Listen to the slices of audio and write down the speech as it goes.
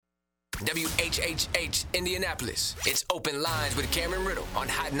WHHH Indianapolis. It's Open Lines with Cameron Riddle on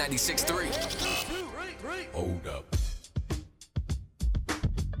Hot 96.3. Hold up.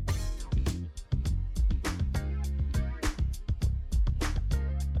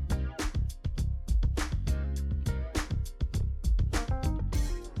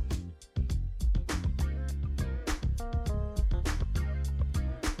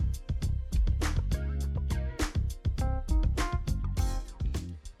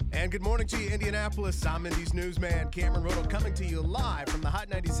 And good morning to you, Indianapolis. I'm Indy's newsman, Cameron Riddle, coming to you live from the Hot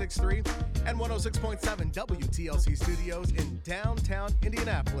 96.3 and 106.7 WTLC studios in downtown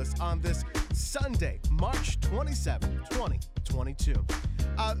Indianapolis on this Sunday, March 27, 2022.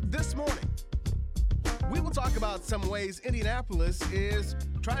 This morning, we will talk about some ways Indianapolis is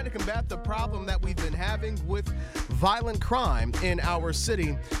trying to combat the problem that we've been having with violent crime in our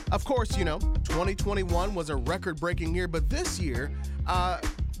city. Of course, 2021 was a record-breaking year, but this year,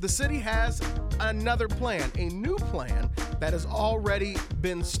 the city has another plan, a new plan that has already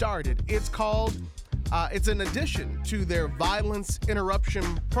been started. It's called, it's an addition to their violence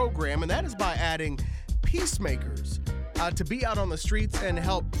interruption program, and that is by adding peacemakers to be out on the streets and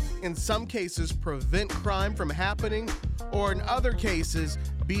help, in some cases, prevent crime from happening, or in other cases,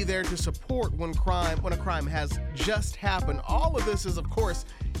 be there to support when a crime has just happened. All of this is, of course,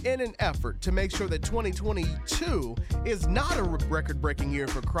 in an effort to make sure that 2022 is not a record-breaking year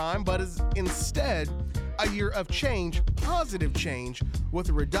for crime, but is instead a year of change, positive change, with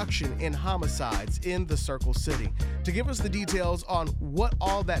a reduction in homicides in the Circle City. To give us the details on what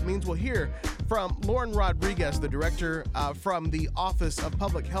all that means, we'll hear from Lauren Rodriguez, the director from the Office of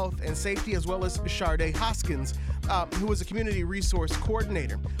Public Health and Safety, as well as Sharday Hoskins, who is a community resource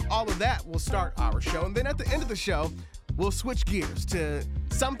coordinator. All of that will start our show. And then at the end of the show, we'll switch gears to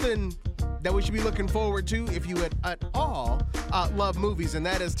something that we should be looking forward to if you at all love movies, and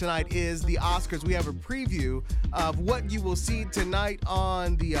that is tonight is the Oscars. We have a preview of what you will see tonight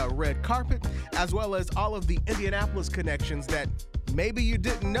on the red carpet, as well as all of the Indianapolis connections that maybe you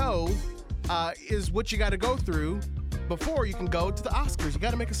didn't know is what you got to go through before you can go to the Oscars. You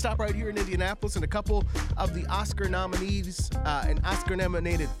got to make a stop right here in Indianapolis, and a couple of the Oscar nominees and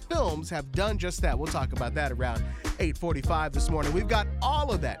Oscar-nominated films have done just that. We'll talk about that around 8:45 this morning. We've got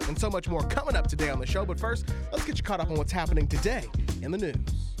all of that and so much more coming up today on the show, but first, let's get you caught up on what's happening today in the news.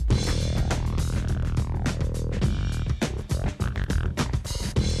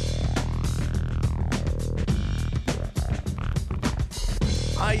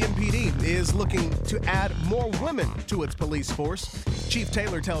 IMPD is looking to add more women to its police force. Chief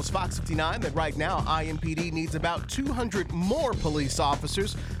Taylor tells Fox 59 that right now IMPD needs about 200 more police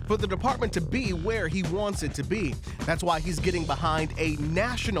officers for the department to be where he wants it to be. That's why he's getting behind a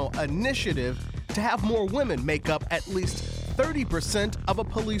national initiative to have more women make up at least 30% of a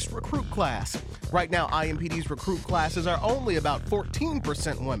police recruit class. Right now, IMPD's recruit classes are only about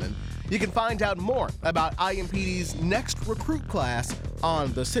 14% women. You can find out more about IMPD's next recruit class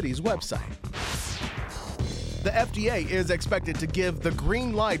on the city's website. The FDA is expected to give the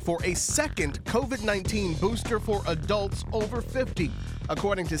green light for a second COVID-19 booster for adults over 50.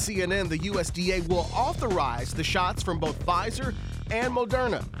 According to CNN, the USDA will authorize the shots from both Pfizer and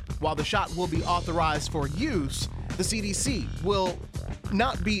Moderna. While the shot will be authorized for use, the CDC will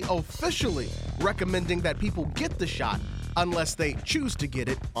not be officially recommending that people get the shot unless they choose to get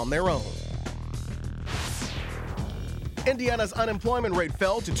it on their own. Indiana's unemployment rate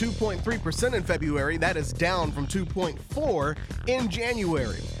fell to 2.3% in February. That is down from 2.4% in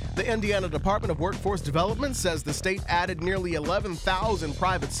January. The Indiana Department of Workforce Development says the state added nearly 11,000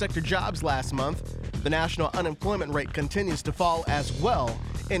 private sector jobs last month. The national unemployment rate continues to fall as well.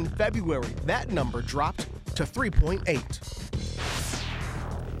 In February, that number dropped to 3.8%.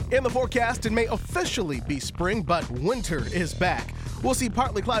 In the forecast, it may officially be spring, but winter is back. We'll see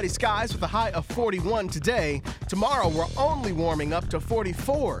partly cloudy skies with a high of 41 today. Tomorrow, we're only warming up to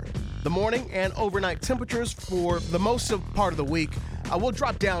 44. The morning and overnight temperatures for the most of part of the week will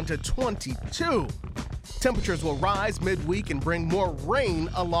drop down to 22. Temperatures will rise midweek and bring more rain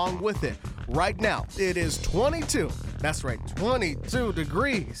along with it. Right now, it is 22. That's right, 22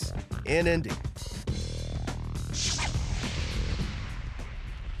 degrees in Indy.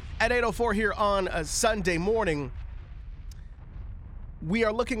 At 8:04 here on a Sunday morning, we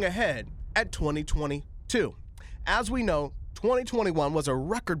are looking ahead at 2022. As we know, 2021 was a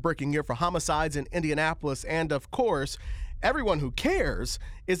record-breaking year for homicides in Indianapolis, and of course, everyone who cares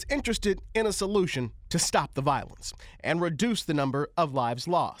is interested in a solution to stop the violence and reduce the number of lives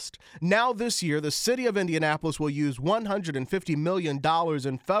lost. Now this year, the city of Indianapolis will use $150 million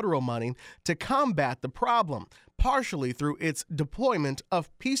in federal money to combat the problem. partially through its deployment of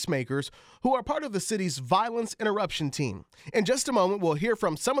peacemakers who are part of the city's violence interruption team. In just a moment, we'll hear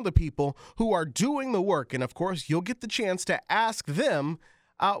from some of the people who are doing the work. And of course, you'll get the chance to ask them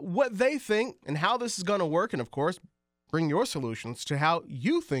what they think and how this is going to work. And of course, bring your solutions to how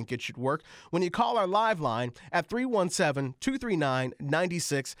you think it should work when you call our live line at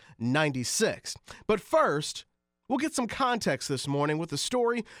 317-239-9696. But first, we'll get some context this morning with a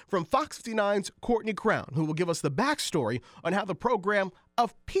story from Fox 59's Courtney Crown, who will give us the backstory on how the program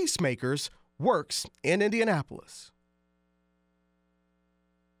of Peacemakers works in Indianapolis.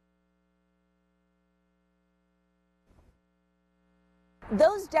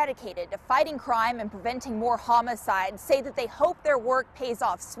 Those dedicated to fighting crime and preventing more homicides say that they hope their work pays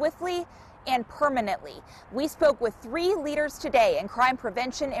off swiftly and permanently. We spoke with 3 leaders today in crime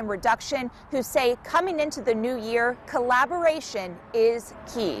prevention and reduction who say coming into the new year, collaboration is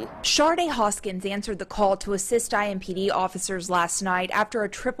key. Sharday Hoskins answered the call to assist IMPD officers last night after a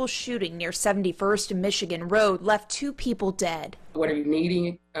triple shooting near 71st and Michigan Road left 2 people dead. What are you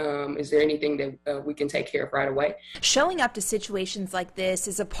needing? Is there anything that we can take care of right away? Showing up to situations like this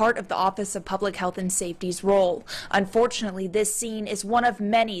is a part of the Office of Public Health and Safety's role. Unfortunately, this scene is one of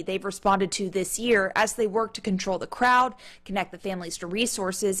many they've responded to this year as they work to control the crowd, connect the families to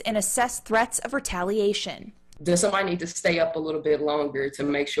resources, and assess threats of retaliation. Does somebody need to stay up a little bit longer to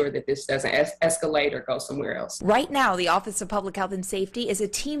make sure that this doesn't escalate or go somewhere else? Right now, the Office of Public Health and Safety is a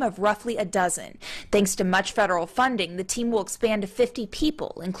team of roughly a dozen. Thanks to much federal funding, the team will expand to 50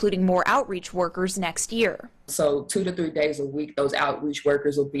 people, including more outreach workers next year. So 2 to 3 days a week, those outreach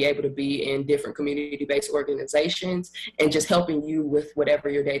workers will be able to be in different community-based organizations and just helping you with whatever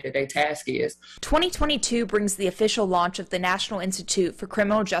your day-to-day task is. 2022 brings the official launch of the National Institute for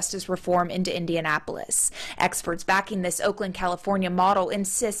Criminal Justice Reform into Indianapolis. Experts backing this Oakland, California model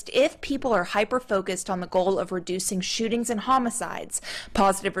insist if people are hyper-focused on the goal of reducing shootings and homicides,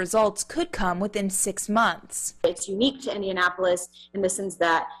 positive results could come within 6 months. It's unique to Indianapolis in the sense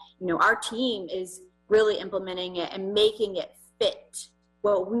that, our team is really implementing it and making it fit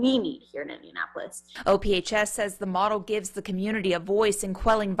what we need here in Indianapolis. OPHS says the model gives the community a voice in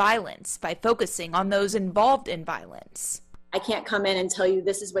quelling violence by focusing on those involved in violence. I can't come in and tell you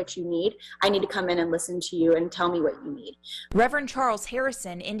this is what you need. I need to come in and listen to you and tell me what you need. Reverend Charles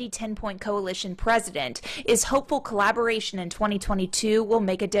Harrison, Indy 10 Point Coalition president, is hopeful collaboration in 2022 will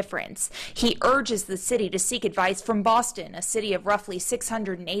make a difference. He urges the city to seek advice from Boston, a city of roughly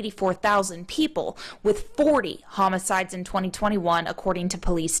 684,000 people, with 40 homicides in 2021, according to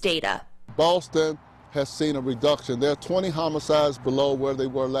police data. Boston has seen a reduction. There are 20 homicides below where they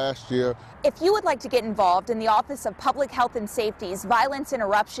were last year. If you would like to get involved in the Office of Public Health and Safety's Violence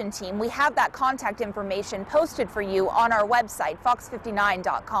Interruption Team, we have that contact information posted for you on our website,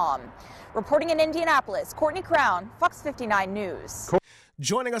 fox59.com. Reporting in Indianapolis, Courtney Crown, Fox 59 News.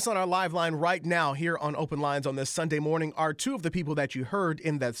 Joining us on our live line right now here on Open Lines on this Sunday morning are 2 of the people that you heard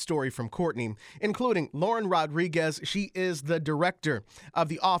in that story from Courtney, including Lauren Rodriguez. She is the director of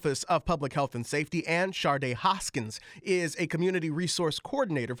the Office of Public Health and Safety, and Sharday Hoskins is a community resource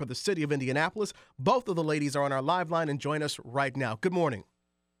coordinator for the city of Indianapolis. Both of the ladies are on our live line and join us right now. Good morning.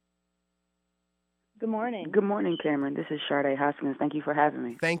 Good morning. Good morning, Cameron. This is Sharday Hoskins. Thank you for having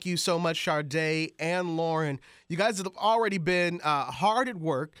me. Thank you so much, Sharday and Lauren. You guys have already been hard at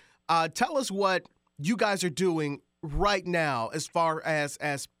work. Tell us what you guys are doing right now as far as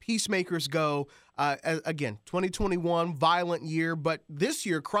peacemakers go. Again, 2021, violent year, but this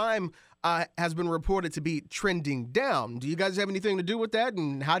year crime has been reported to be trending down. Do you guys have anything to do with that,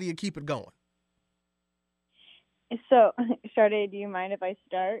 and how do you keep it going? So, Sharday, do you mind if I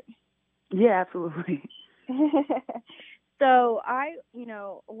start? Yeah, absolutely. So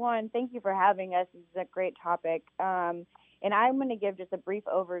one, thank you for having us. This is a great topic. And I'm going to give just a brief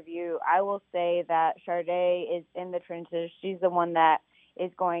overview. I will say that Sharday is in the trenches. She's the one that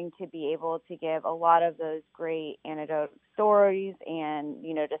is going to be able to give a lot of those great anecdotal stories and,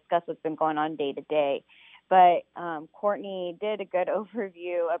 discuss what's been going on day to day. But Courtney did a good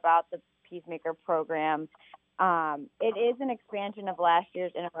overview about the Peacemaker program. It is an expansion of last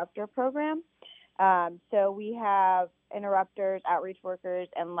year's Interrupter program. So we have interrupters, outreach workers,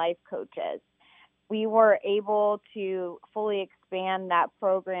 and life coaches. We were able to fully expand that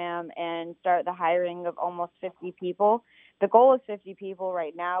program and start the hiring of almost 50 people. The goal is 50 people.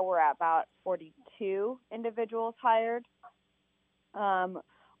 Right now we're at about 42 individuals hired.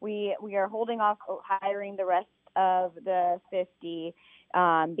 We are holding off hiring the rest of the 50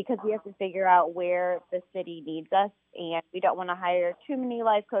 because we have to figure out where the city needs us, and we don't want to hire too many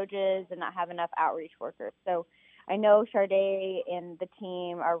life coaches and not have enough outreach workers. So I know Sharday and the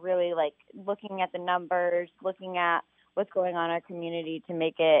team are really like looking at the numbers, looking at what's going on in our community to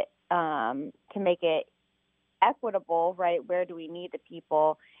make it equitable, right? Where do we need the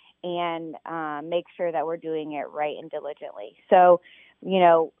people, and make sure that we're doing it right and diligently. So,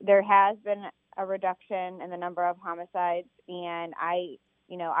 there has been a reduction in the number of homicides, and I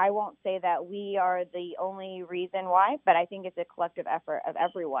won't say that we are the only reason why, but I think it's a collective effort of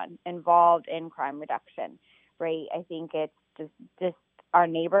everyone involved in crime reduction, right? I think it's just our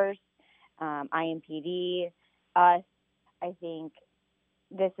neighbors, IMPD, us. I think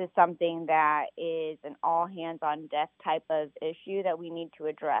this is something that is an all hands on deck type of issue that we need to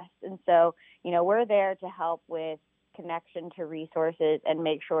address. And so, we're there to help with connection to resources and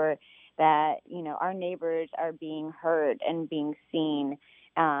make sure that, our neighbors are being heard and being seen.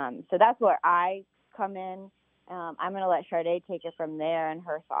 So that's where I come in. I'm going to let Sharday take it from there and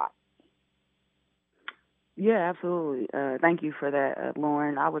her thoughts. Yeah, absolutely. Thank you for that,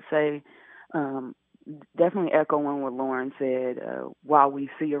 Lauren. I would say definitely echoing what Lauren said. While we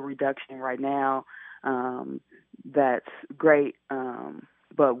see a reduction right now, that's great,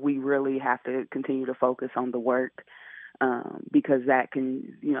 but we really have to continue to focus on the work, because that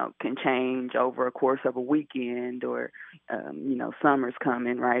can change over a course of a weekend, or summer's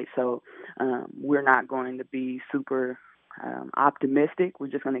coming, right? So we're not going to be super optimistic. We're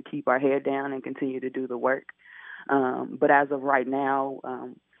just going to keep our head down and continue to do the work. But as of right now,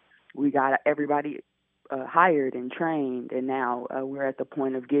 we got everybody hired and trained, and now we're at the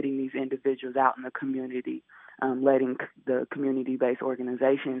point of getting these individuals out in the community, letting the community-based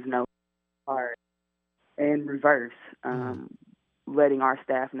organizations know, and reverse, letting our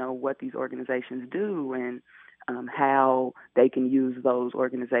staff know what these organizations do and how they can use those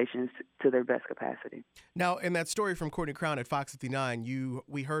organizations to their best capacity. Now, in that story from Courtney Crown at Fox 59,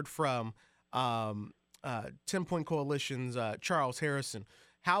 we heard from 10 Point Coalition's Charles Harrison.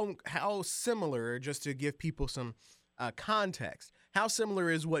 How similar, just to give people some context, how similar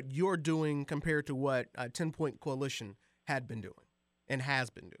is what you're doing compared to what 10 Point Coalition had been doing and has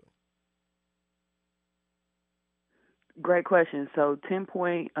been doing? Great question. So 10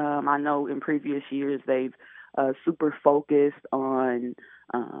 Point, I know in previous years they've super focused on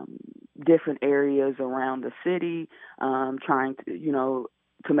different areas around the city, trying to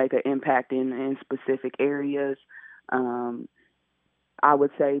make an impact in specific areas. I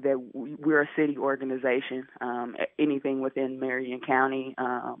would say that we're a city organization. Anything within Marion County,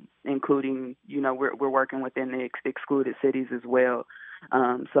 including we're working within the excluded cities as well.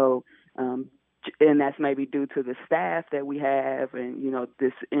 And that's maybe due to the staff that we have and,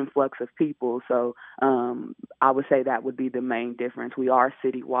 this influx of people. So I would say that would be the main difference. We are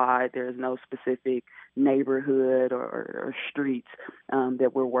citywide. There's no specific neighborhood or streets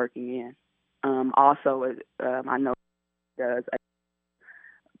that we're working in. Also, I know does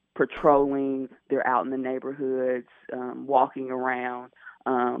patrolling. They're out in the neighborhoods, walking around.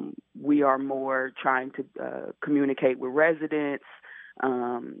 We are more trying to communicate with residents.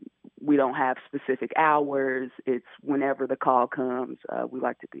 We don't have specific hours. It's whenever the call comes, we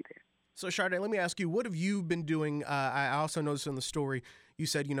like to be there. So, Sharday, let me ask you, what have you been doing? I also noticed in the story, you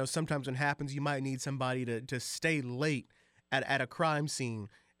said, sometimes when it happens, you might need somebody to stay late at a crime scene.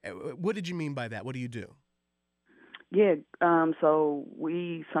 What did you mean by that? What do you do? Yeah, so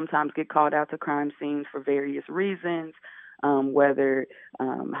we sometimes get called out to crime scenes for various reasons. Whether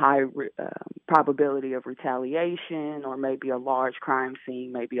high probability of retaliation, or maybe a large crime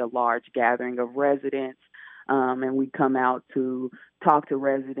scene, maybe a large gathering of residents. And we come out to talk to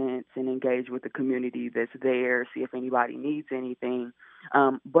residents and engage with the community that's there, see if anybody needs anything.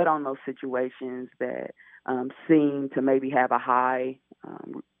 But on those situations that seem to maybe have a high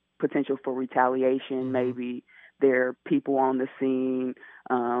potential for retaliation, maybe there are people on the scene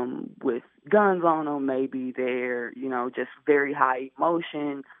with guns on them. Maybe they're, just very high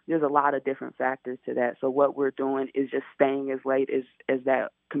emotion. There's a lot of different factors to that. So what we're doing is just staying as late as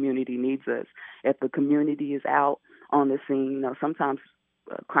that community needs us. If the community is out on the scene, sometimes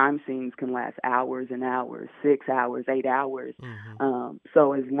crime scenes can last hours and hours, 6 hours, 8 hours.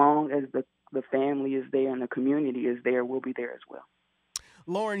 So as long as the family is there and the community is there, we'll be there as well.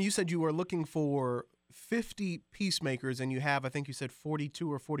 Lauren, you said you were looking for 50 peacemakers, and you have, I think you said 42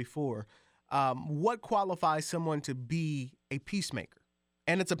 or 44. What qualifies someone to be a peacemaker?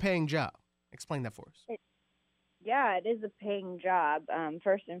 And it's a paying job. Explain that for us. It is a paying job.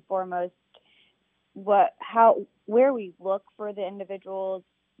 First and foremost, where we look for the individuals,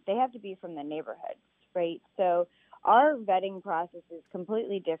 they have to be from the neighborhoods, right? So our vetting process is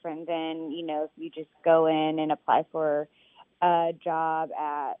completely different than, if you just go in and apply for a job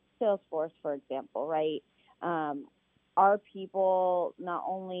at Salesforce, for example, right? Our people not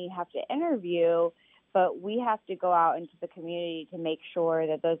only have to interview, but we have to go out into the community to make sure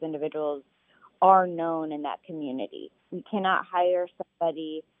that those individuals are known in that community. We cannot hire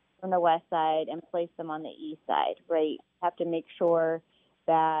somebody from the west side and place them on the east side, right? We have to make sure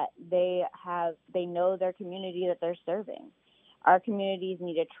that they know their community that they're serving. Our communities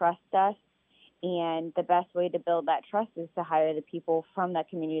need to trust us, and the best way to build that trust is to hire the people from that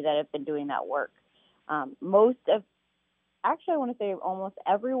community that have been doing that work. I want to say almost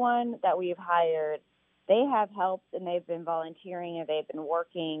everyone that we've hired, they have helped and they've been volunteering and they've been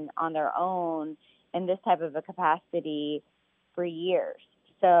working on their own in this type of a capacity for years.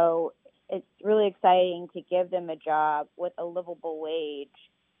 So it's really exciting to give them a job with a livable wage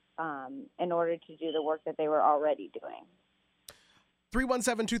in order to do the work that they were already doing.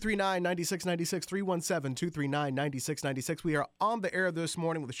 317-239-9696, 317-239-9696. We are on the air this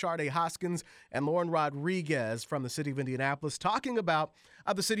morning with Sharday Hoskins and Lauren Rodriguez from the city of Indianapolis talking about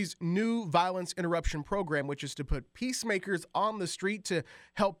the city's new violence interruption program, which is to put peacemakers on the street to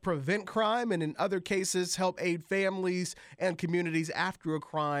help prevent crime and in other cases help aid families and communities after a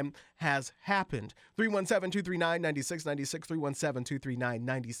crime has happened. 317-239-9696,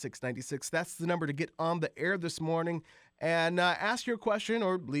 317-239-9696. That's the number to get on the air this morning and ask your question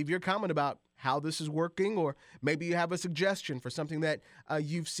or leave your comment about how this is working, or maybe you have a suggestion for something that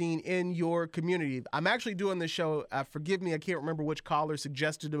you've seen in your community. I'm actually doing this show, forgive me, I can't remember which caller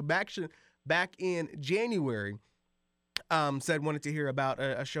suggested it, back in January, said wanted to hear about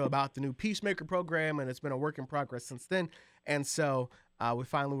a show about the new Peacemaker program, and it's been a work in progress since then. And so we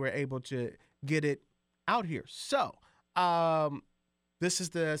finally were able to get it out here. So this is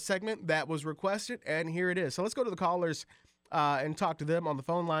the segment that was requested, and here it is. So let's go to the callers and talk to them on the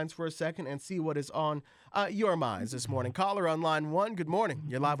phone lines for a second and see what is on your minds this morning. Caller on line 1, good morning.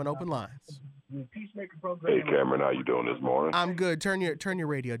 You're live on Open Lines. Hey, Cameron, how you doing this morning? I'm good. Turn your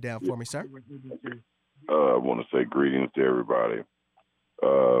radio down for me, sir. I want to say greetings to everybody.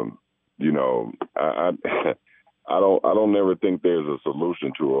 I don't never think there's a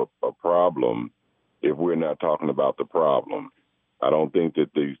solution to a problem if we're not talking about the problem. I don't think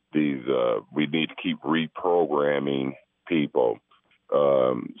that these we need to keep reprogramming people.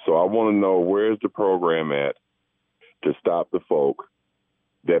 So I want to know, where's the program at to stop the folk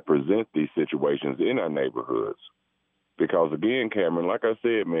that present these situations in our neighborhoods? Because again, Cameron, like I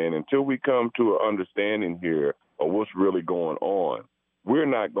said, man, until we come to an understanding here of what's really going on, we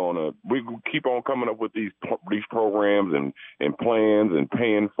keep on coming up with these programs and plans and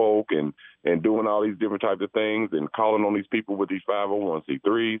paying folk and doing all these different types of things and calling on these people with these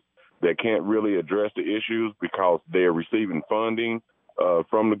 501c3s that can't really address the issues because they're receiving funding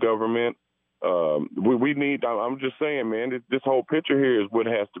from the government. We need, I'm just saying, man, this whole picture here is what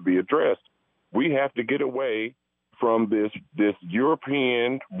has to be addressed. We have to get away from this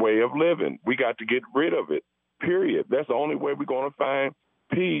European way of living. We got to get rid of it, period. That's the only way we're going to find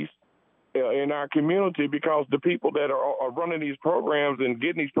peace in our community, because the people that are running these programs and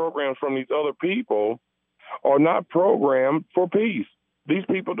getting these programs from these other people are not programmed for peace. These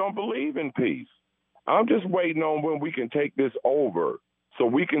people don't believe in peace. I'm just waiting on when we can take this over so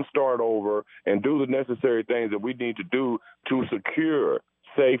we can start over and do the necessary things that we need to do to secure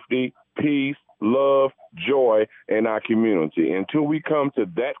safety, peace, love, joy in our community. Until we come to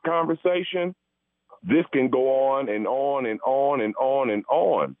that conversation, this can go on and on and on and on and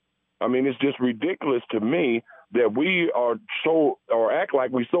on. I mean, it's just ridiculous to me that we are act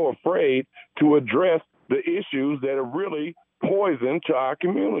like we're so afraid to address the issues that are really poison to our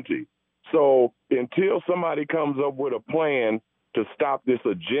community. So until somebody comes up with a plan to stop this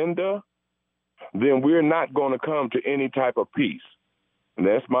agenda, then we're not going to come to any type of peace. And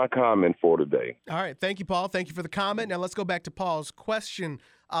that's my comment for today. All right. Thank you, Paul. Thank you for the comment. Now let's go back to Paul's question,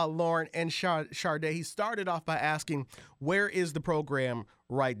 Lauren and Sharday. He started off by asking, where is the program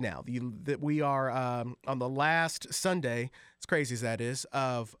right now? That we are on the last Sunday, as crazy as that is,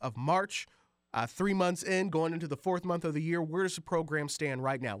 of March, 3 months in, going into the 4th month of the year. Where does the program stand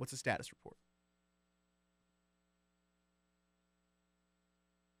right now? What's the status report?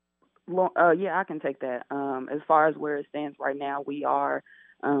 Yeah, I can take that. As far as where it stands right now, we are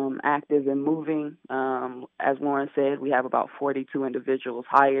active and moving. As Lauren said, we have about 42 individuals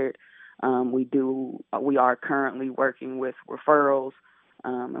hired. We are currently working with referrals,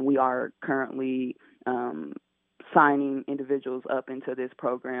 and we are currently signing individuals up into this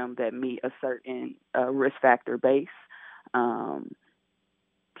program that meet a certain risk factor base.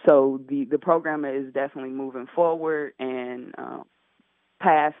 So the program is definitely moving forward, and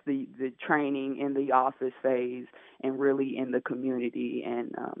past the training in the office phase and really in the community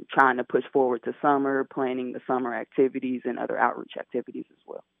and trying to push forward to summer, planning the summer activities and other outreach activities as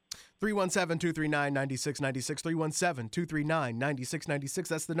well. 317-239-9696, 317-239-9696.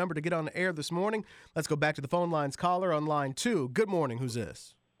 That's the number to get on the air this morning. Let's go back to the phone lines. Caller on line 2. Good morning. Who's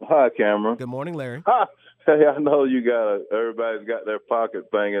this? Hi, Cameron. Good morning, Larry. Hi. Hey, I know everybody's got their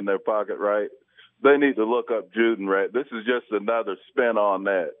pocket thing in their pocket, right? They need to look up Judenrat. This is just another spin on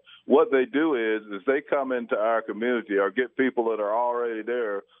that. What they do is they come into our community or get people that are already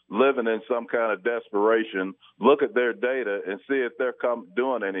there living in some kind of desperation, look at their data and see if they're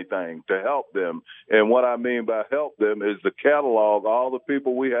doing anything to help them. And what I mean by help them is to catalog all the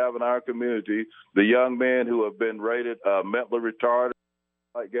people we have in our community, the young men who have been rated mentally retarded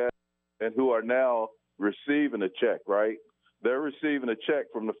like that, and who are now receiving a check, right? They're receiving a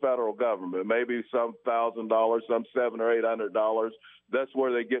check from the federal government, maybe some $1,000, some $700 or $800. That's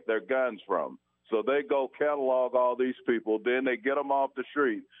where they get their guns from. So they go catalog all these people, then they get them off the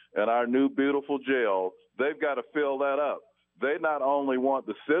street. And our new beautiful jail, they've got to fill that up. They not only want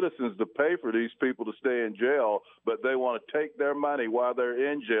the citizens to pay for these people to stay in jail, but they want to take their money while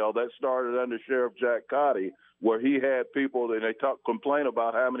they're in jail. That started under Sheriff Jack Cotty, where he had people, and they complain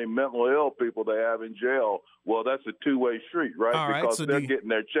about how many mentally ill people they have in jail. Well, that's a two-way street, right? All right, because so they're getting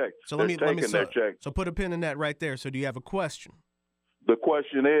their check. So they're taking their check. So put a pin in that right there. So do you have a question? The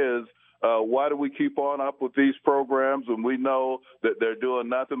question is, why do we keep on up with these programs when we know that they're doing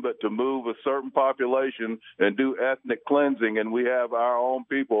nothing but to move a certain population and do ethnic cleansing, and we have our own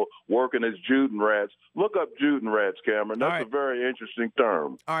people working as Judenrats? Look up Judenrats, Cameron. That's a very interesting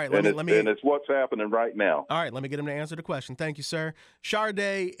term. All right, and it's what's happening right now. All right, let me get him to answer the question. Thank you, sir.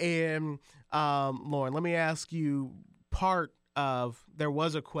 Sharday and Lauren, let me ask you part of, there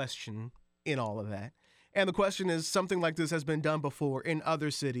was a question in all of that. And the question is, something like this has been done before in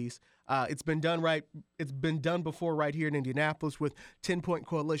other cities. It's been done before right here in Indianapolis with 10-Point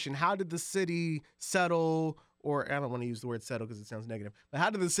Coalition. How did the city settle, or I don't want to use the word settle because it sounds negative, but how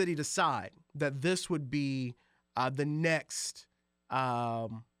did the city decide that this would be the next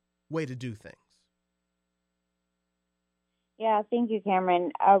way to do things? Yeah, thank you,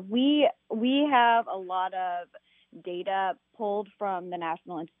 Cameron. We have a lot of data pulled from the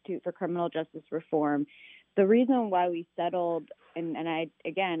National Institute for Criminal Justice Reform. The reason why we settled, and I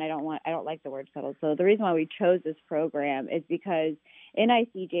don't like the word settled. So the reason why we chose this program is because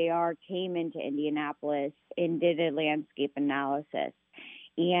NICJR came into Indianapolis and did a landscape analysis,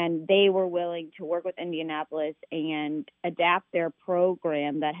 and they were willing to work with Indianapolis and adapt their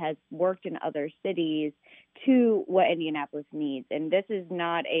program that has worked in other cities to what Indianapolis needs. And this is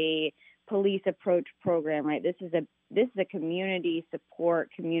not a police approach program, right? This is a community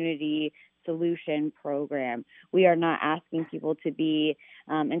support, community solution program. We are not asking people to be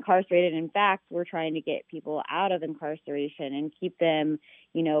incarcerated. In fact, we're trying to get people out of incarceration and keep them,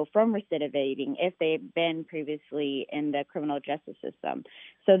 from recidivating if they've been previously in the criminal justice system.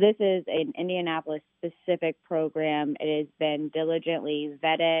 So this is an Indianapolis specific program. It has been diligently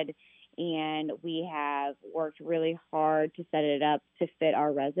vetted, and we have worked really hard to set it up to fit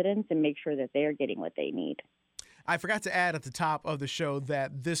our residents and make sure that they are getting what they need. I forgot to add at the top of the show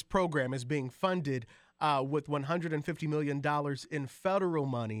that this program is being funded with $150 million in federal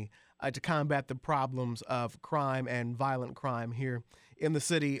money to combat the problems of crime and violent crime here in the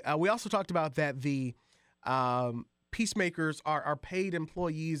city. We also talked about that the peacemakers are paid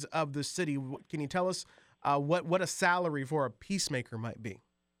employees of the city. Can you tell us what a salary for a peacemaker might be?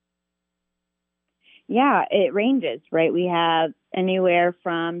 Yeah, it ranges, right? We have anywhere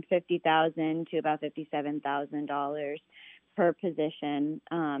from $50,000 to about $57,000 per position.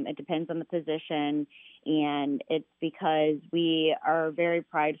 It depends on the position, and it's because we are very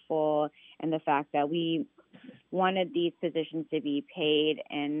prideful in the fact that we wanted these positions to be paid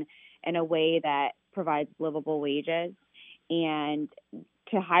in a way that provides livable wages, and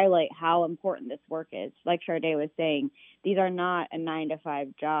to highlight how important this work is. Like Sharday was saying, these are not a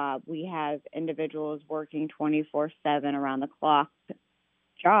 9-to-5 job. We have individuals working 24/7 around the clock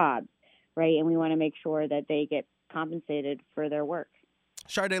jobs, right? And we want to make sure that they get compensated for their work.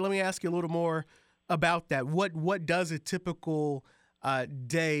 Sharday, let me ask you a little more about that. What does a typical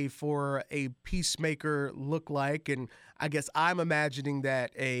day for a peacemaker look like? And I guess I'm imagining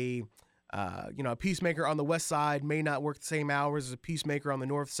that a peacemaker on the west side may not work the same hours as a peacemaker on the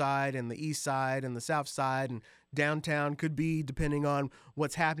north side and the east side and the south side, and downtown could be depending on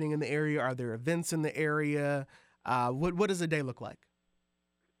what's happening in the area. Are there events in the area? What does a day look like?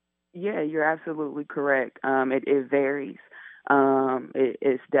 Yeah, you're absolutely correct. It varies.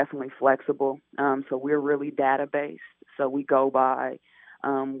 It's definitely flexible. So we're really data-based. So we go by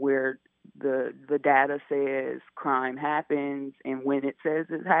where the data says crime happens and when it says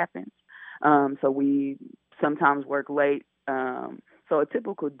it happens. So we sometimes work late. So a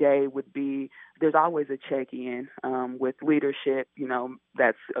typical day would be, there's always a check-in with leadership.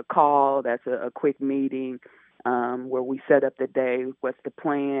 That's a call, that's a quick meeting where we set up the day. What's the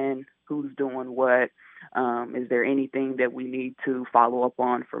plan? Who's doing what? Is there anything that we need to follow up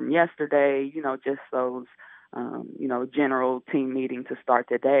on from yesterday? Just those, general team meeting to start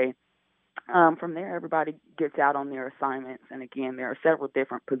the day. From there, everybody gets out on their assignments. And again, there are several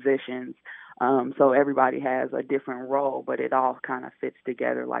different positions. So everybody has a different role, but it all kind of fits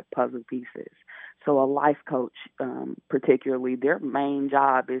together like puzzle pieces. So a life coach, particularly, their main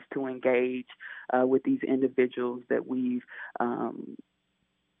job is to engage with these individuals that we've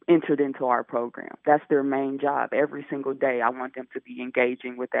entered into our program. That's their main job. Every single day, I want them to be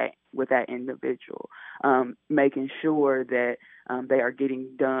engaging with that individual, making sure that they are getting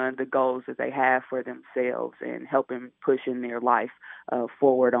done the goals that they have for themselves and helping pushing their life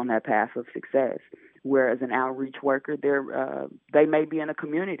forward on that path of success. Whereas an outreach worker, they may be in a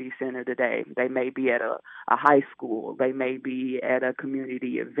community center today. They may be at a high school. They may be at a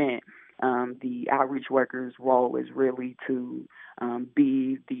community event. The outreach worker's role is really to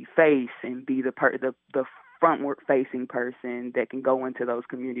be the face and be the frontward-facing person that can go into those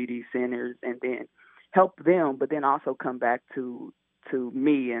community centers and then help them, but then also come back to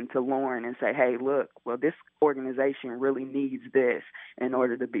me and to Lauren and say, hey, look, well, this organization really needs this in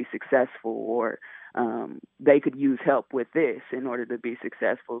order to be successful, or they could use help with this in order to be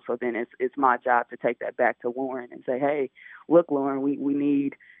successful. So then it's my job to take that back to Lauren and say, hey, look, Lauren, we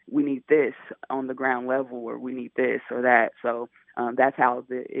need this on the ground level, or we need this or that. So that's how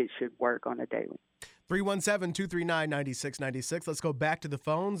it should work on a daily. 317-239-9696. Let's go back to the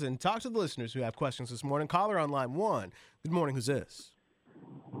phones and talk to the listeners who have questions this morning. Caller on line 1. Good morning. Who's this?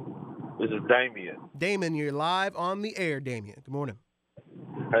 This is Damien. Damon, you're live on the air, Damien. Good morning.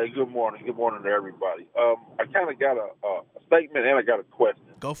 Hey, good morning. Good morning to everybody. I kind of got a statement and I got a question.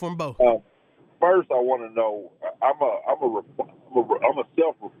 Go for them both. First, I want to know, I'm a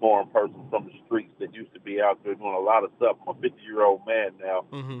self-reformed person from the streets that used to be out there doing a lot of stuff. I'm a 50-year-old man now.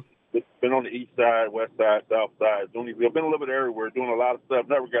 Mm-hmm. Been on the east side, west side, south side. I've been a little bit everywhere doing a lot of stuff.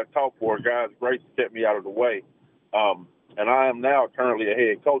 Never got taught for it. Guys, grace kept me out of the way. And I am now currently a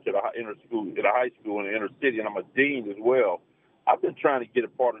head coach at a high school in the inner city, and I'm a dean as well. I've been trying to get a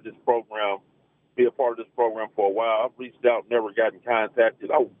part of this program, be a part of this program for a while. I've reached out, never gotten contacted.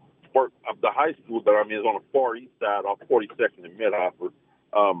 The high school that I'm in is on the far east side off 42nd and Mid-Hopper.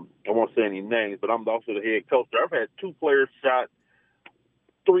 I won't say any names, but I'm also the head coach there. I've had 2 players shot,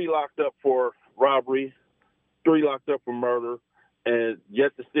 3 locked up for robbery, 3 locked up for murder, and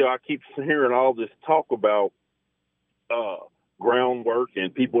yet still I keep hearing all this talk about groundwork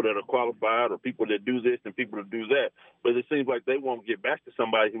and people that are qualified or people that do this and people that do that. But it seems like they won't get back to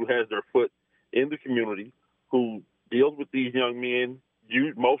somebody who has their foot in the community, who deals with these young men,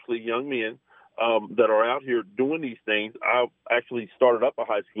 mostly young men, that are out here doing these things. I actually started up a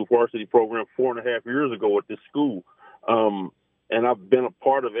high school varsity program 4.5 years ago at this school. And I've been a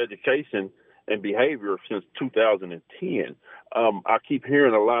part of education and behavior since 2010. I keep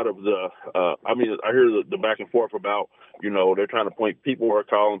hearing a lot of I hear the back and forth about, they're trying to point, people are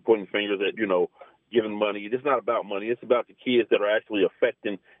calling, pointing fingers at, giving money. It's not about money. It's about the kids that are actually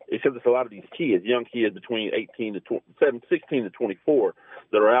affecting, except it's a lot of these kids, young kids between 16 to 24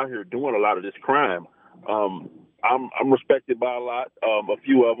 that are out here doing a lot of this crime. I'm respected by a lot, a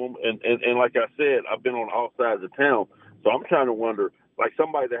few of them. And like I said, I've been on all sides of town. So I'm trying to wonder, like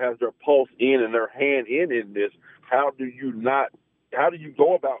somebody that has their pulse in and their hand in this, how do you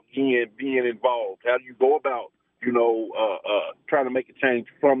go about being involved? How do you go about, trying to make a change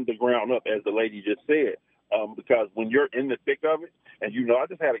from the ground up, as the lady just said? Because when you're in the thick of it, and I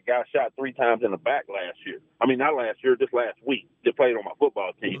just had a guy shot 3 times in the back last year. I mean, not last year, just last week. That played on my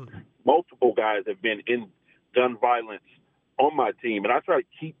football team. Mm-hmm. Multiple guys have been in gun violence on my team, and I try to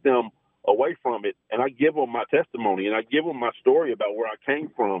keep them away from it, and I give them my testimony, and I give them my story about where I came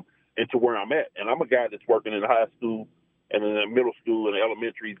from and to where I'm at. And I'm a guy that's working in high school and in the middle school and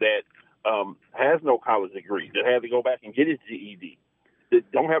elementary that has no college degree, that had to go back and get his GED.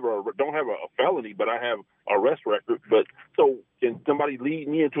 That don't have a felony, but I have a arrest record. But so can somebody lead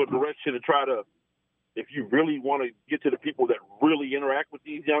me into a direction to try to, if you really want to get to the people that really interact with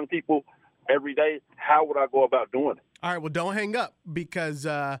these young people every day, how would I go about doing it? All right, well, don't hang up, because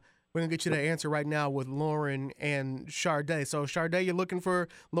we're going to get you the answer right now with Lauren and Sharday. So, Sharday, you're looking for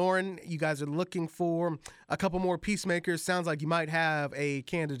Lauren. You guys are looking for a couple more peacemakers. Sounds like you might have a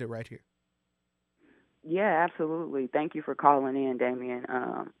candidate right here. Yeah, absolutely. Thank you for calling in, Damien.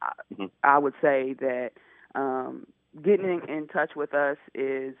 I would say that getting in touch with us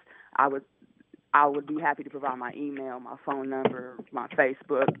is I would be happy to provide my email, my phone number, my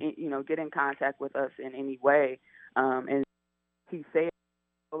Facebook. Get in contact with us in any way. And he said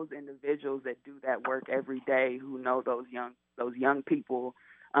those individuals that do that work every day, who know those young people,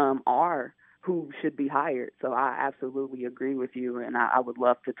 are who should be hired. So I absolutely agree with you, and I would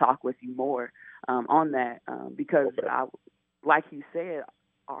love to talk with you more on that because, like you said,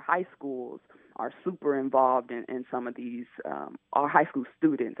 our high schools are super involved in some of these. Our high school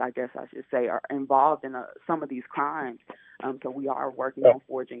students, I guess I should say, are involved in some of these crimes. So we are working on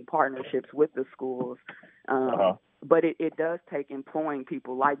forging partnerships with the schools. But it does take employing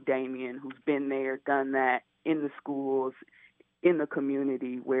people like Damien, who's been there, done that in the schools, in the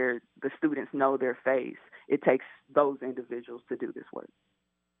community where the students know their face. It takes those individuals to do this work.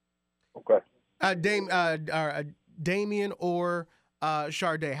 Okay. Damien or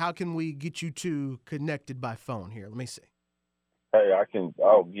Sharday, how can we get you two connected by phone here? Let me see. Hey,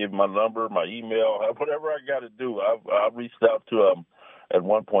 I'll give my number, my email, whatever I got to do. I've reached out to at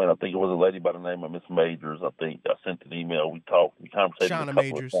one point, I think it was a lady by the name of Miss Majors. I think I sent an email. We talked. We conversated Shauna a couple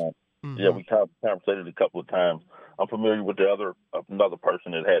Majors. of times. Mm-hmm. Yeah, we conversated a couple of times. I'm familiar with another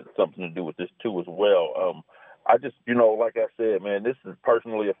person that had something to do with this too as well. I just, like I said, man, this has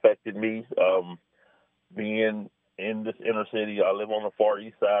personally affected me. Being in this inner city, I live on the far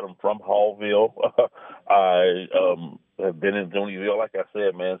east side. I'm from Hallville. I have been in Dooneyville, like I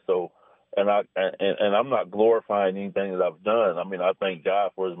said, man. So. And I'm not glorifying anything that I've done. I mean, I thank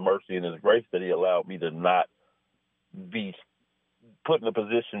God for His mercy and His grace that He allowed me to not be put in a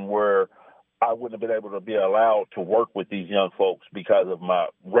position where I wouldn't have been able to be allowed to work with these young folks because of my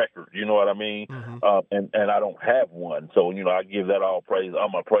record. You know what I mean? Mm-hmm. And I don't have one. So, I give that all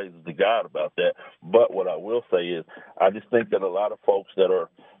my praises to God about that. But what I will say is I just think that a lot of folks that are,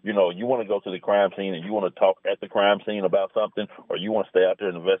 you want to go to the crime scene and you want to talk at the crime scene about something, or you want to stay out there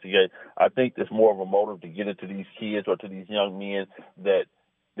and investigate. I think there's more of a motive to get it to these kids or to these young men that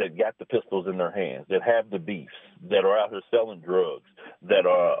got the pistols in their hands, that have the beefs, that are out here selling drugs, that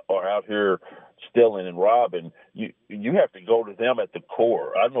are out here stealing and robbing. You have to go to them at the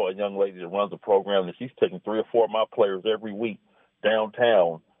core. I know a young lady that runs a program that she's taking 3 or 4 of my players every week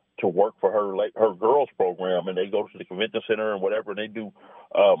downtown to work for her girls program, and they go to the convention center and whatever, and they do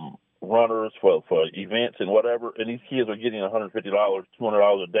runners for events and whatever, and these kids are getting $150,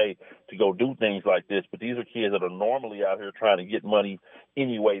 $200 a day to go do things like this. But these are kids that are normally out here trying to get money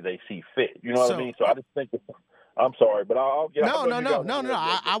any way they see fit. You know what I mean? So I just think I'm sorry, but I'll get. No.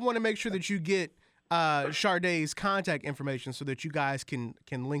 I want to make sure that you get Sharday's contact information so that you guys can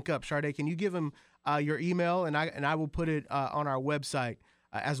link up. Sharday, can you give him your email, and I will put it on our website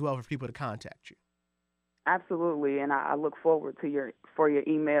as well for people to contact you. Absolutely, and I look forward to your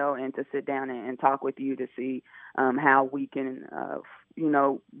email and to sit down and talk with you to see how we can,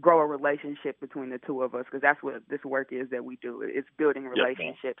 grow a relationship between the two of us, because that's what this work is that we do. It's building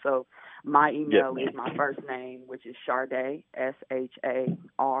relationships. Yes, so my email is my first name, which is Sharday, SHARDAE.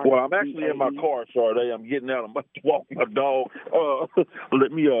 Well, I'm actually in my car, Sharday. I'm getting out. I'm about to walk my dog.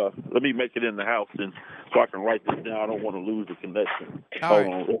 Let me make it in the house so I can write this down. I don't want to lose the connection. All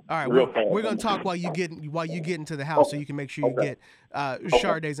right. We're going to talk while you get into the house, so you can make sure you get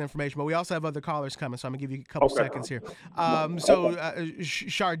Sharday's information. But we also have other callers coming, so I'm going to give you a couple seconds here.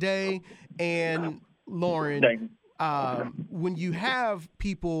 Sharday and Lauren, when you have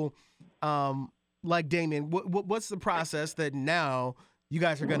people like Damien, what's the process that now you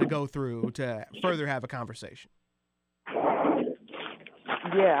guys are going to go through to further have a conversation?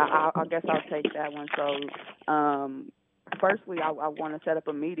 Yeah, I guess I'll take that one. So, firstly, I want to set up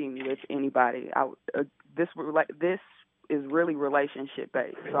a meeting with anybody. This is really relationship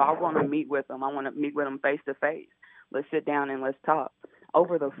based. So I want to meet with them. I want to meet with them face to face. Let's sit down and let's talk.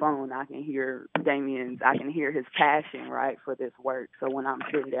 Over the phone, I can hear his passion, right, for this work. So when I'm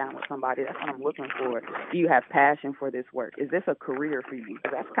sitting down with somebody, that's what I'm looking for. Do you have passion for this work? Is this a career for you?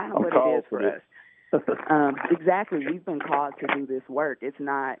 Because that's kind of what it is for us. Exactly. We've been called to do this work. It's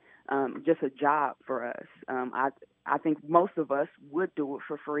not just a job for us. I think most of us would do it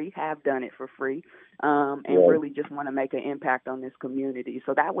for free, have done it for free, and really just want to make an impact on this community.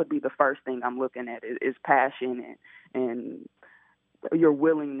 So that would be the first thing I'm looking at is passion and your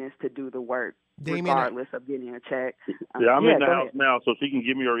willingness to do the work, Damien, regardless of getting a check. I'm in the house now, so she can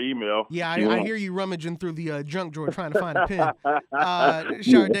give me her email. Yeah, I hear you rummaging through the junk drawer trying to find a pen.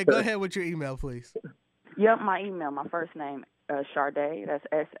 Sharday, go ahead with your email, please. Yep, my email, my first name, Sharday, that's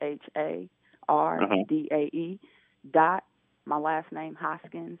SHARDAE, my last name,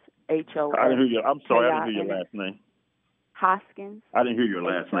 Hoskins, H-O-S. I didn't hear you. I'm sorry, I didn't hear your last name. Hoskins. I didn't hear your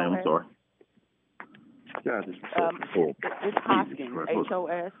last name. I'm sorry. God, this is it's Hoskins. Hoskins.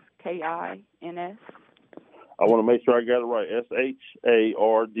 I want to make sure I got it right.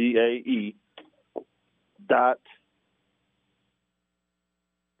 SHARDAE dot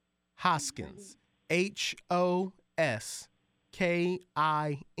Hoskins. HOSKINS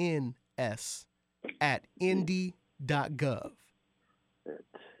at indy.gov. At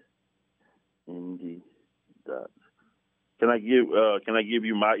indy. Can I give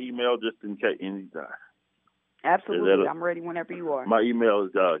you my email just in case any time? Absolutely. I'm ready whenever you are. My email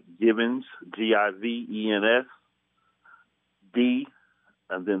is Givens, Givens, D,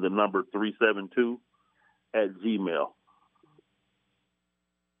 and then the number 372 at Gmail.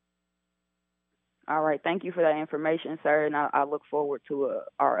 All right. Thank you for that information, sir, and I look forward to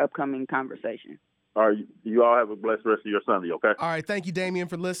our upcoming conversation. All right. You all have a blessed rest of your Sunday, okay? All right. Thank you, Damian,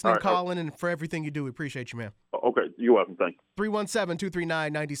 for listening, calling, and for everything you do. We appreciate you, man. Okay. You're welcome. Thank you.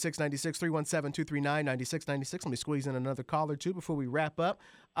 317-239-9696, 317-239-9696. Let me squeeze in another caller, too, before we wrap up.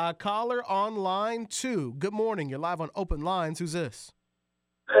 Caller on line 2. Good morning. You're live on Open Lines. Who's this?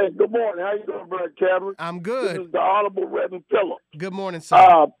 Hey, good morning. How you doing, Brother Cameron? I'm good. This is the Honorable Reverend Phillip. Good morning,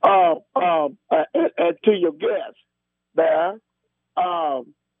 sir. And to your guest there,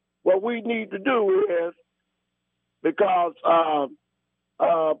 what we need to do is, because I'm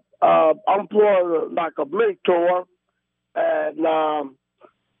employed like a mentor,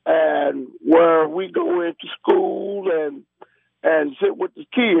 and where we go into school and sit with the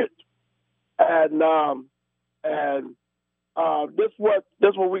kids, and this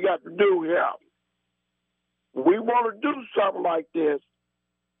what we got to do here. We want to do something like this.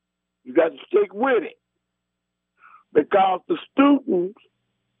 You got to stick with it, because the students,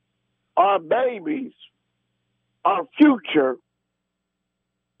 our babies, our future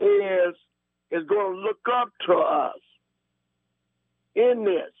is going to look up to us in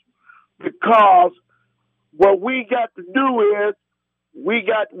this, because what we got to do is we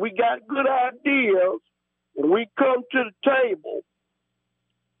got good ideas. When we come to the table,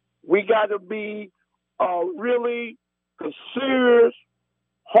 we got to be really a serious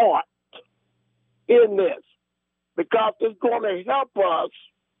heart in this, because it's going to help us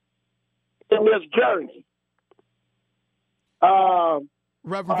in this journey.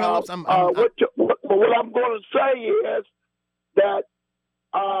 Reverend Phillips, what I'm going to say is that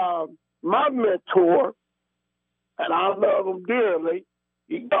my mentor, and I love him dearly,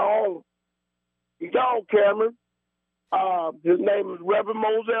 he gone, Cameron. His name is Reverend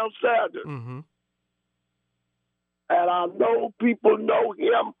Moselle Sanders. Mm-hmm. And I know people know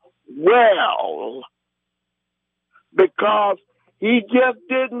him well, because he just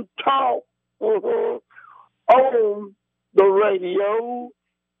didn't talk on the radio.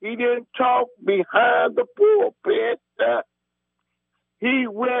 He didn't talk behind the pulpit. He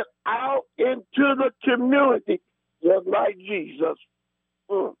went out into the community just like Jesus,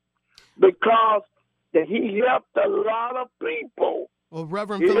 because he helped a lot of people. Well,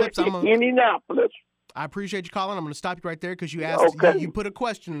 Reverend Phillips, in Indianapolis. I appreciate you calling. I'm going to stop you right there, because you asked, you put a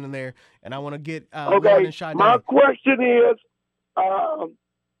question in there, and I want to get Lauren and Sade. My question is, I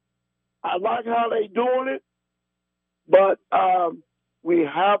like how they doing it, but we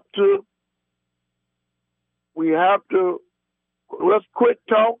have to let's quit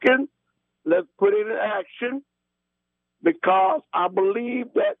talking. Let's put it in action, because I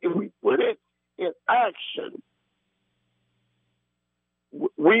believe that if we put it in action,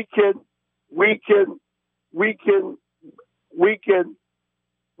 we can,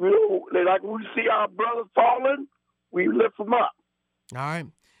 you know, like we see our brothers falling, we lift them up. All right.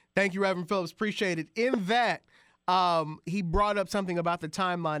 Thank you, Reverend Phillips. Appreciate it. In that, he brought up something about the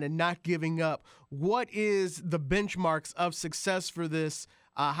timeline and not giving up. What is the benchmarks of success for this?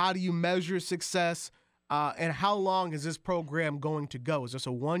 How do you measure success? And how long is this program going to go? Is this a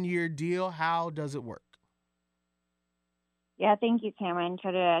 1-year deal? How does it work? Yeah, thank you, Cameron.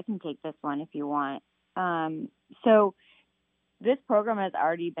 I can take this one if you want. So this program has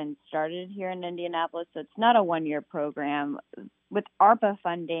already been started here in Indianapolis, so it's not a 1-year program. With ARPA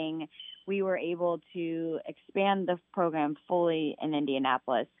funding, we were able to expand the program fully in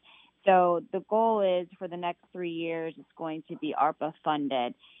Indianapolis. So the goal is for the next 3 years, it's going to be ARPA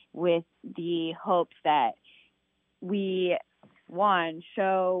funded, with the hopes that we, one,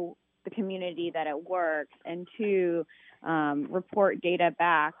 show the community that it works, and two, report data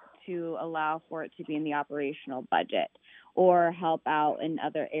back to allow for it to be in the operational budget or help out in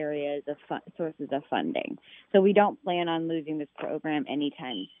other areas of sources of funding. So we don't plan on losing this program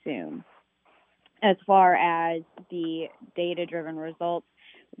anytime soon. As far as the data-driven results,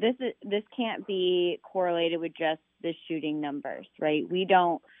 this can't be correlated with just the shooting numbers, right? We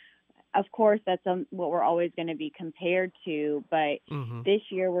don't. Of course, that's what we're always going to be compared to, but this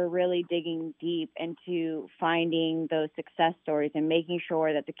year we're really digging deep into finding those success stories and making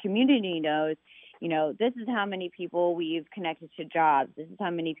sure that the community knows, this is how many people we've connected to jobs. This is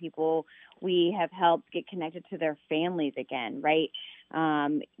how many people we have helped get connected to their families again, right?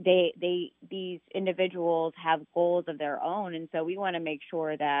 These individuals have goals of their own, and so we want to make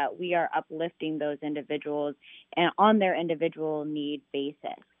sure that we are uplifting those individuals and on their individual need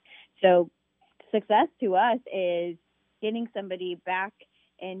basis. So success to us is getting somebody back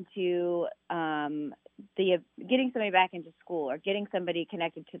into getting somebody back into school, or getting somebody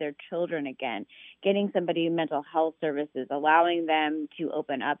connected to their children again, getting somebody in mental health services, allowing them to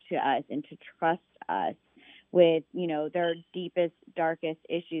open up to us and to trust us with, their deepest, darkest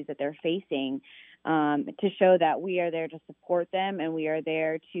issues that they're facing, to show that we are there to support them and we are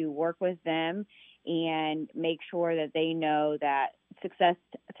there to work with them and make sure that they know that success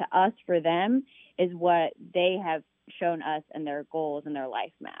to us for them is what they have shown us in their goals and their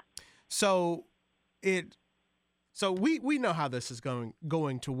life map. So we know how this is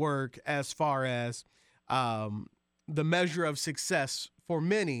going to work as far as the measure of success for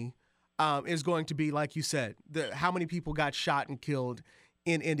many is going to be, like you said, how many people got shot and killed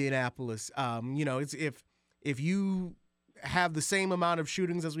in Indianapolis. It's if you have the same amount of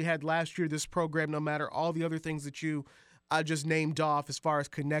shootings as we had last year, this program, no matter all the other things that you just named off as far as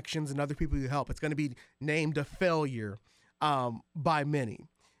connections and other people you help, it's going to be named a failure by many.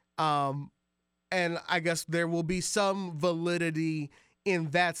 And I guess there will be some validity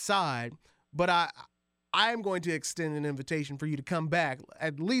in that side, but I am going to extend an invitation for you to come back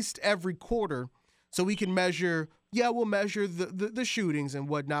at least every quarter so we can measure, we'll measure the shootings and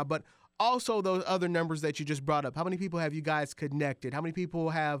whatnot, but also those other numbers that you just brought up. How many people have you guys connected? How many people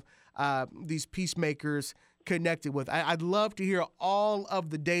have these peacemakers connected with? I'd love to hear all of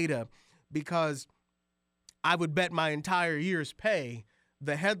the data, because I would bet my entire year's pay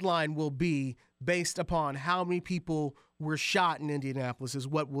the headline will be based upon how many people were shot in Indianapolis is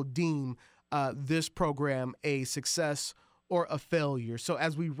what will deem this program a success or a failure. So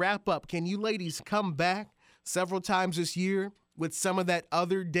as we wrap up, can you ladies come back several times this year with some of that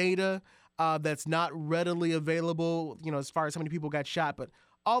other data that's not readily available, as far as how many people got shot, but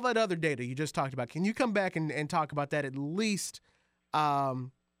all that other data you just talked about? Can you come back and talk about that at least 3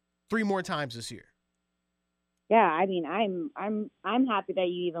 more times this year? Yeah, I mean, I'm happy that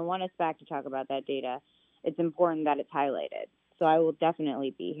you even want us back to talk about that data. It's important that it's highlighted. So I will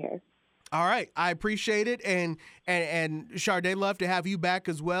definitely be here. All right. I appreciate it. And Sharday, love to have you back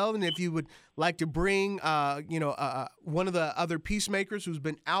as well. And if you would like to bring, one of the other peacemakers who's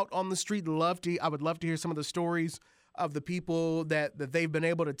been out on the street, I would love to hear some of the stories of the people that they've been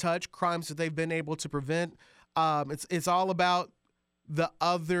able to touch, crimes that they've been able to prevent. It's all about the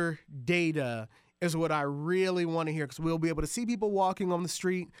other data is what I really want to hear, because we'll be able to see people walking on the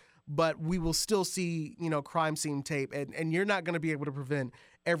street, but we will still see, crime scene tape. And you're not going to be able to prevent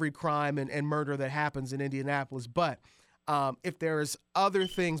every crime and murder that happens in Indianapolis. But if there's other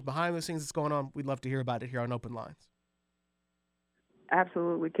things behind the scenes that's going on, we'd love to hear about it here on Open Lines.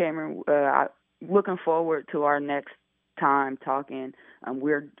 Absolutely, Cameron. Looking forward to our next time talking.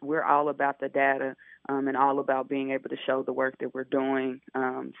 We're all about the data and all about being able to show the work that we're doing.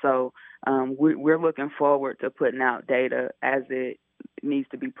 So we're looking forward to putting out data as it needs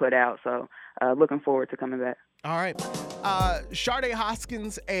to be put out. So looking forward to coming back. All right. Sharday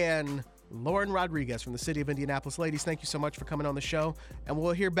Hoskins and Lauren Rodriguez from the city of Indianapolis. Ladies, thank you so much for coming on the show. And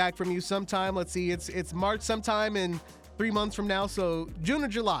we'll hear back from you sometime. Let's see, it's March sometime in 3 months from now. So June or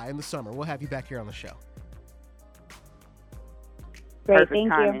July in the summer, we'll have you back here on the show. Great,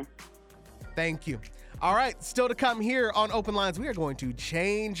 thank you. Thank you. All right, still to come here on Open Lines, we are going to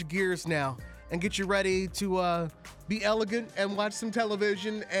change gears now and get you ready to be elegant and watch some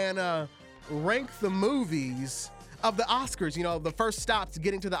television and rank the movies of the Oscars. The first stop to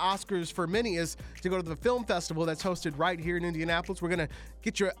getting to the Oscars for many is to go to the film festival that's hosted right here in Indianapolis. We're going to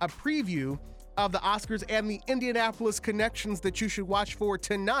get you a preview of the Oscars and the Indianapolis connections that you should watch for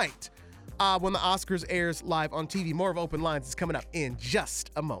tonight when the Oscars airs live on TV. More of Open Lines is coming up in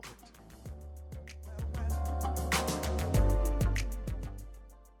just a moment.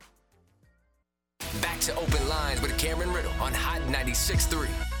 Back to Open Lines with Cameron Riddle on Hot 96.3.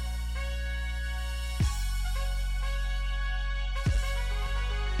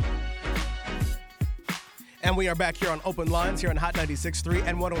 And we are back here on Open Lines here on Hot 96.3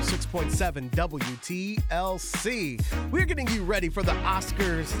 and 106.7 WTLC. We're getting you ready for the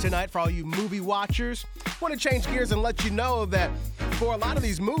Oscars tonight for all you movie watchers. Want to change gears and let you know that for a lot of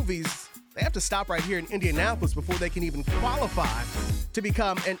these movies, they have to stop right here in Indianapolis before they can even qualify to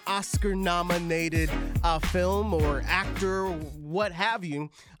become an Oscar-nominated film or actor, what have you.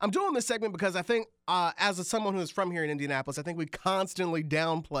 I'm doing this segment because I think, as someone who is from here in Indianapolis, I think we constantly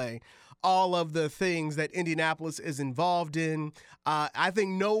downplay all of the things that Indianapolis is involved in. I think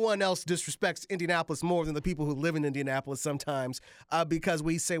no one else disrespects Indianapolis more than the people who live in Indianapolis sometimes, because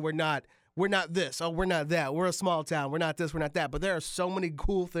we say we're not this, we're not that, we're a small town, we're not this, we're not that. But there are so many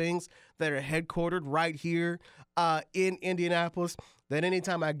cool things that are headquartered right here in Indianapolis that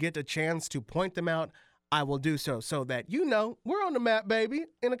anytime I get a chance to point them out, I will do so that we're on the map, baby,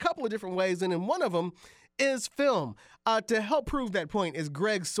 in a couple of different ways. And in one of them is film. To help prove that point is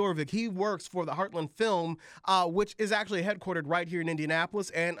Greg Sorvik. He works for the Heartland Film, which is actually headquartered right here in Indianapolis.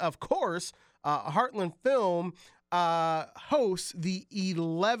 And, of course, Heartland Film hosts the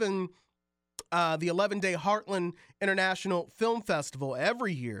 11-day Heartland International Film Festival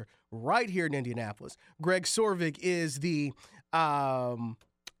every year right here in Indianapolis. Greg Sorvik is the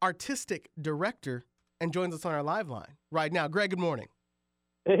artistic director and joins us on our live line right now. Greg, good morning.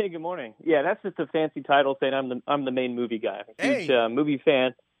 Hey, good morning. Yeah, that's just a fancy title saying I'm the main movie guy. I'm a huge movie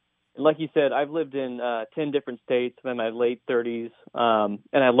fan. And like you said, I've lived in 10 different states. I'm in my late 30s, and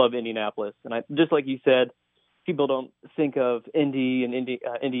I love Indianapolis. And just like you said, people don't think of Indy and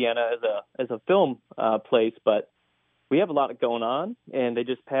Indiana as a film place, but we have a lot going on, and they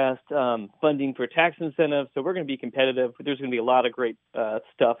just passed funding for tax incentives, so we're going to be competitive. There's going to be a lot of great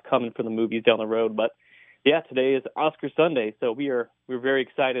stuff coming for the movies down the road, but yeah, today is Oscar Sunday, so we're very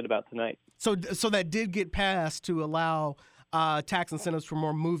excited about tonight. So that did get passed to allow tax incentives for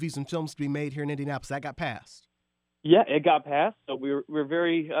more movies and films to be made here in Indianapolis. That got passed. Yeah, it got passed. So we're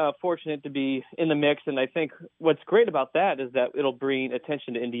very fortunate to be in the mix, and I think what's great about that is that it'll bring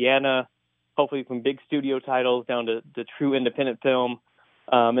attention to Indiana, hopefully from big studio titles down to true independent film.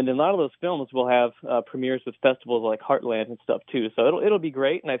 And then a lot of those films will have premieres with festivals like Heartland and stuff too. So it'll be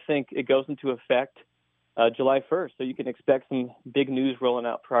great, and I think it goes into effect July 1st. So you can expect some big news rolling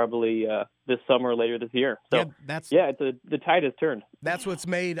out probably this summer or later this year. So the tide has turned. That's what's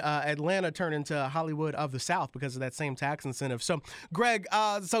made Atlanta turn into Hollywood of the South because of that same tax incentive. So, Greg,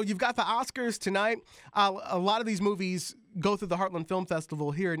 so you've got the Oscars tonight. A lot of these movies go through the Heartland Film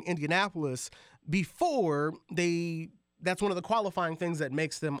Festival here in Indianapolis before that's one of the qualifying things that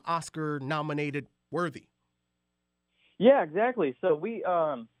makes them Oscar nominated worthy. Yeah, exactly. So we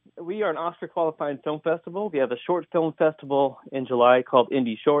are an Oscar qualifying film festival. We have a short film festival in July called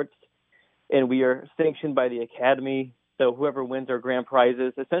Indie Shorts, and we are sanctioned by the Academy. So whoever wins our grand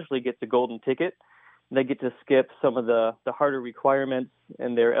prizes essentially gets a golden ticket. They get to skip some of the harder requirements,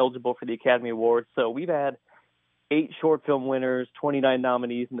 and they're eligible for the Academy Awards. So we've had 8 short film winners, 29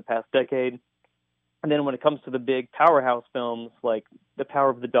 nominees in the past decade. And then when it comes to the big powerhouse films like The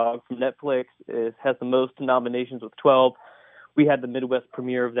Power of the Dog from Netflix, it has the most nominations with 12. We had the Midwest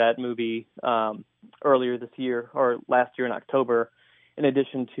premiere of that movie earlier this year, or last year in October, in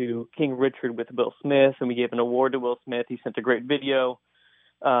addition to King Richard with Will Smith, and we gave an award to Will Smith. He sent a great video.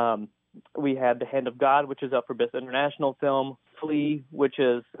 We had The Hand of God, which is up for Best International Film. Flea, which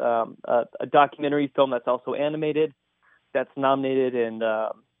is a documentary film that's also animated, that's nominated in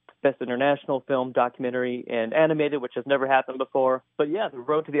Best International Film, Documentary, and Animated, which has never happened before. But yeah, the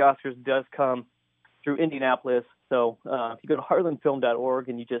road to the Oscars does come through Indianapolis. So if you go to heartlandfilm.org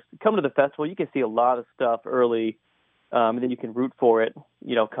and you just come to the festival, you can see a lot of stuff early, and then you can root for it,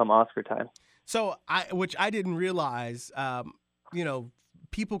 come Oscar time. So which I didn't realize,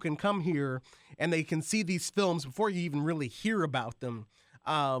 people can come here and they can see these films before you even really hear about them.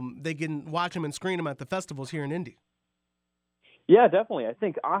 They can watch them and screen them at the festivals here in Indy. Yeah, definitely. I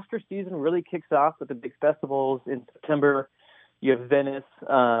think Oscar season really kicks off with the big festivals in September. You have Venice,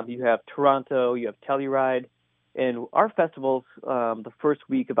 you have Toronto, you have Telluride, and our festival's the first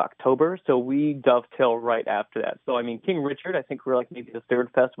week of October, so we dovetail right after that. So, King Richard, I think we're like maybe the third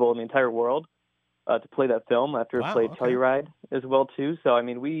festival in the entire world to play that film after it played Telluride as well, too. So,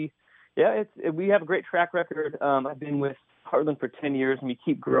 we have a great track record. I've been with Heartland for 10 years, and we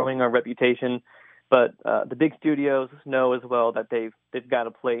keep growing our reputation. But the big studios know as well that they've got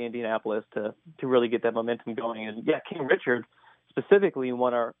to play Indianapolis to really get that momentum going. And yeah, King Richard specifically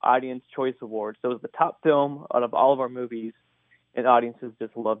won our Audience Choice Award. So it was the top film out of all of our movies, and audiences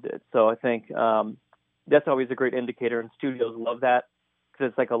just loved it. So I think that's always a great indicator, and studios love that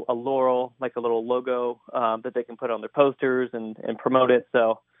because it's like a laurel, like a little logo that they can put on their posters and promote it.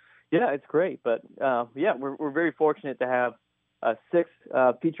 So yeah, it's great. But we're very fortunate to have 6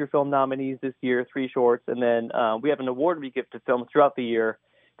 feature film nominees this year, 3 shorts, and then we have an award we give to films throughout the year.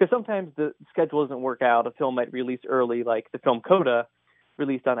 because sometimes the schedule doesn't work out. A film might release early, like the film Coda,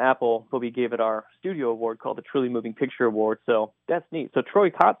 released on Apple, but we gave it our studio award called the Truly Moving Picture Award. So that's neat. So Troy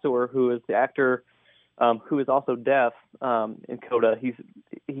Kotsur, who is the actor who is also deaf in Coda,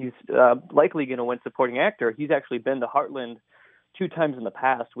 he's likely going to win supporting actor. He's actually been to Heartland 2 times in the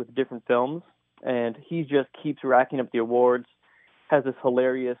past with different films, and he just keeps racking up the awards. Has this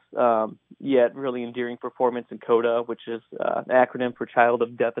hilarious yet really endearing performance in Coda, which is an acronym for Child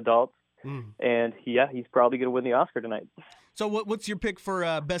of Deaf Adults. And he's probably going to win the Oscar tonight. So what's your pick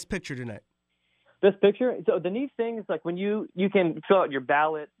for Best Picture tonight? Best Picture? So the neat thing is, like, when you can fill out your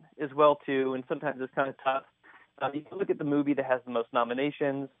ballot as well, too, and sometimes it's kind of tough. You can look at the movie that has the most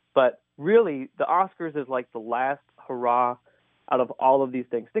nominations, but really the Oscars is like the last hurrah out of all of these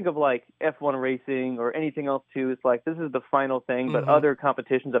things. Think of like F1 racing or anything else, too. It's like this is the final thing, but other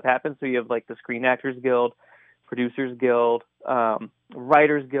competitions have happened. So you have like the Screen Actors Guild, Producers Guild,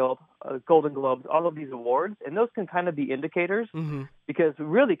 Writers Guild, Golden Globes, all of these awards, and those can kind of be indicators because it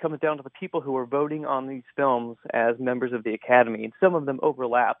really comes down to the people who are voting on these films as members of the Academy, and some of them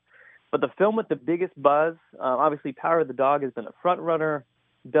overlap. But the film with the biggest buzz, obviously Power of the Dog has been a front runner.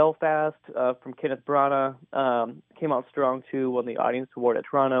 Belfast from Kenneth Branagh came out strong too, won the Audience Award at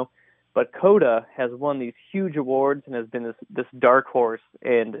Toronto. But Coda has won these huge awards and has been this dark horse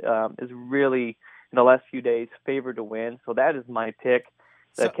and is really, in the last few days, favored to win. So that is my pick.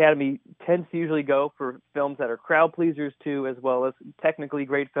 The Academy tends to usually go for films that are crowd pleasers too, as well as technically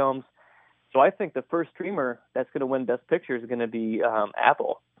great films. So I think the first streamer that's going to win Best Picture is going to be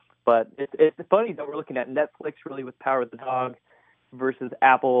Apple. But it's funny that we're looking at Netflix really with Power of the Dog versus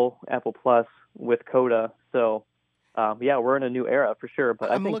Apple Plus with Coda. So, we're in a new era for sure,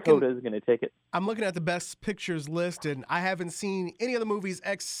 but I think Coda is going to take it. I'm looking at the Best Pictures list, and I haven't seen any of the movies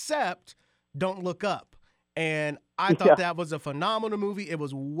except Don't Look Up. And I thought that was a phenomenal movie. It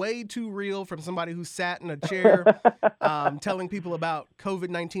was way too real from somebody who sat in a chair telling people about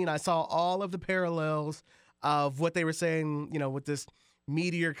COVID-19. I saw all of the parallels of what they were saying, with this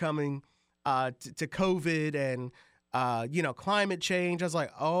meteor coming to COVID and climate change. I was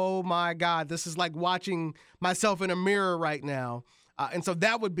like, oh my God, this is like watching myself in a mirror right now. And so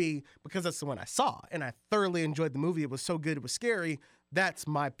that would be, because that's the one I saw, and I thoroughly enjoyed the movie. It was so good, it was scary. That's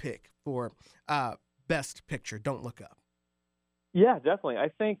my pick for Best Picture, Don't Look Up. Yeah, definitely. I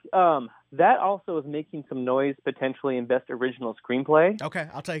think that also is making some noise potentially in Best Original Screenplay. Okay,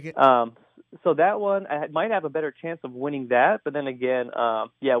 I'll take it. So that one, I might have a better chance of winning that. But then again,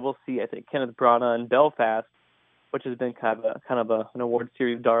 we'll see. I think Kenneth Branagh and Belfast, which has been kind of an award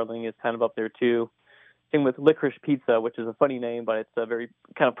series darling, is kind of up there too. Same with Licorice Pizza, which is a funny name, but it's a very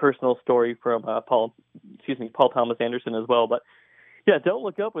kind of personal story from Paul Thomas Anderson as well. But yeah, Don't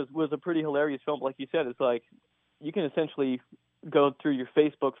Look Up was a pretty hilarious film. Like you said, it's like you can essentially go through your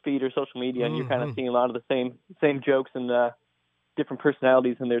Facebook feed or social media, and you're kind of seeing a lot of the same jokes and different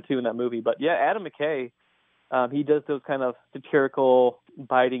personalities in there too in that movie. But yeah, Adam McKay, he does those kind of satirical,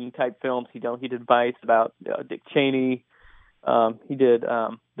 biting type films. He did Vice about Dick Cheney. He did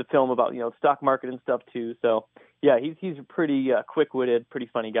the film about stock market and stuff too. So yeah, he's a pretty quick-witted, pretty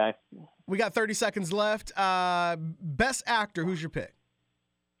funny guy. We got 30 seconds left. Best actor, who's your pick?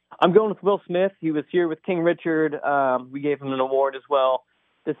 I'm going with Will Smith. He was here with King Richard. We gave him an award as well.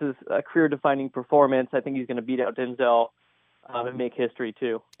 This is a career-defining performance. I think he's going to beat out Denzel and make history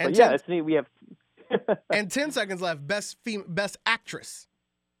too. But yeah, it's neat. We have and 10 seconds left. Best actress.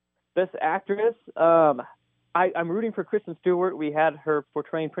 Best actress. I'm rooting for Kristen Stewart. We had her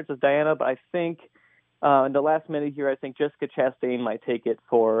portraying Princess Diana, but I think in the last minute here, I think Jessica Chastain might take it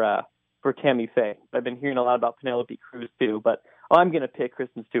for Tammy Faye. I've been hearing a lot about Penelope Cruz too, but I'm going to pick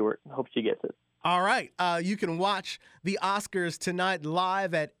Kristen Stewart. Hope she gets it. All right. You can watch the Oscars tonight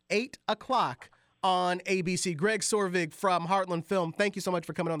live at 8 o'clock on ABC. Greg Sorvig from Heartland Film, thank you so much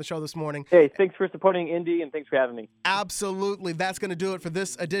for coming on the show this morning. Hey, thanks for supporting Indy, and thanks for having me. Absolutely. That's going to do it for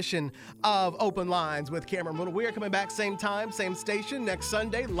this edition of Open Lines with Cameron Little. We are coming back same time, same station, next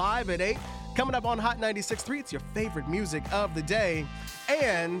Sunday, live at 8. Coming up on Hot 96.3, it's your favorite music of the day.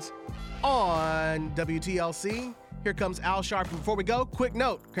 And on WTLC, here comes Al Sharpton. Before we go, quick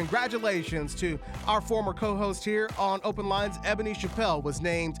note. Congratulations to our former co-host here on Open Lines. Ebony Chappelle was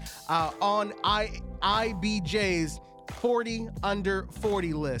named on IBJ's 40 under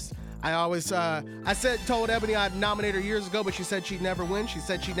 40 list. Told Ebony I'd nominate her years ago, but she said she'd never win. She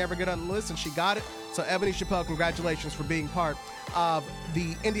said she'd never get on the list, and she got it. So Ebony Chappelle, congratulations for being part of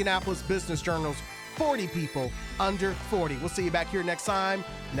the Indianapolis Business Journal's 40 people under 40. We'll see you back here next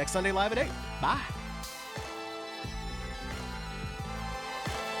Sunday live at 8. Bye.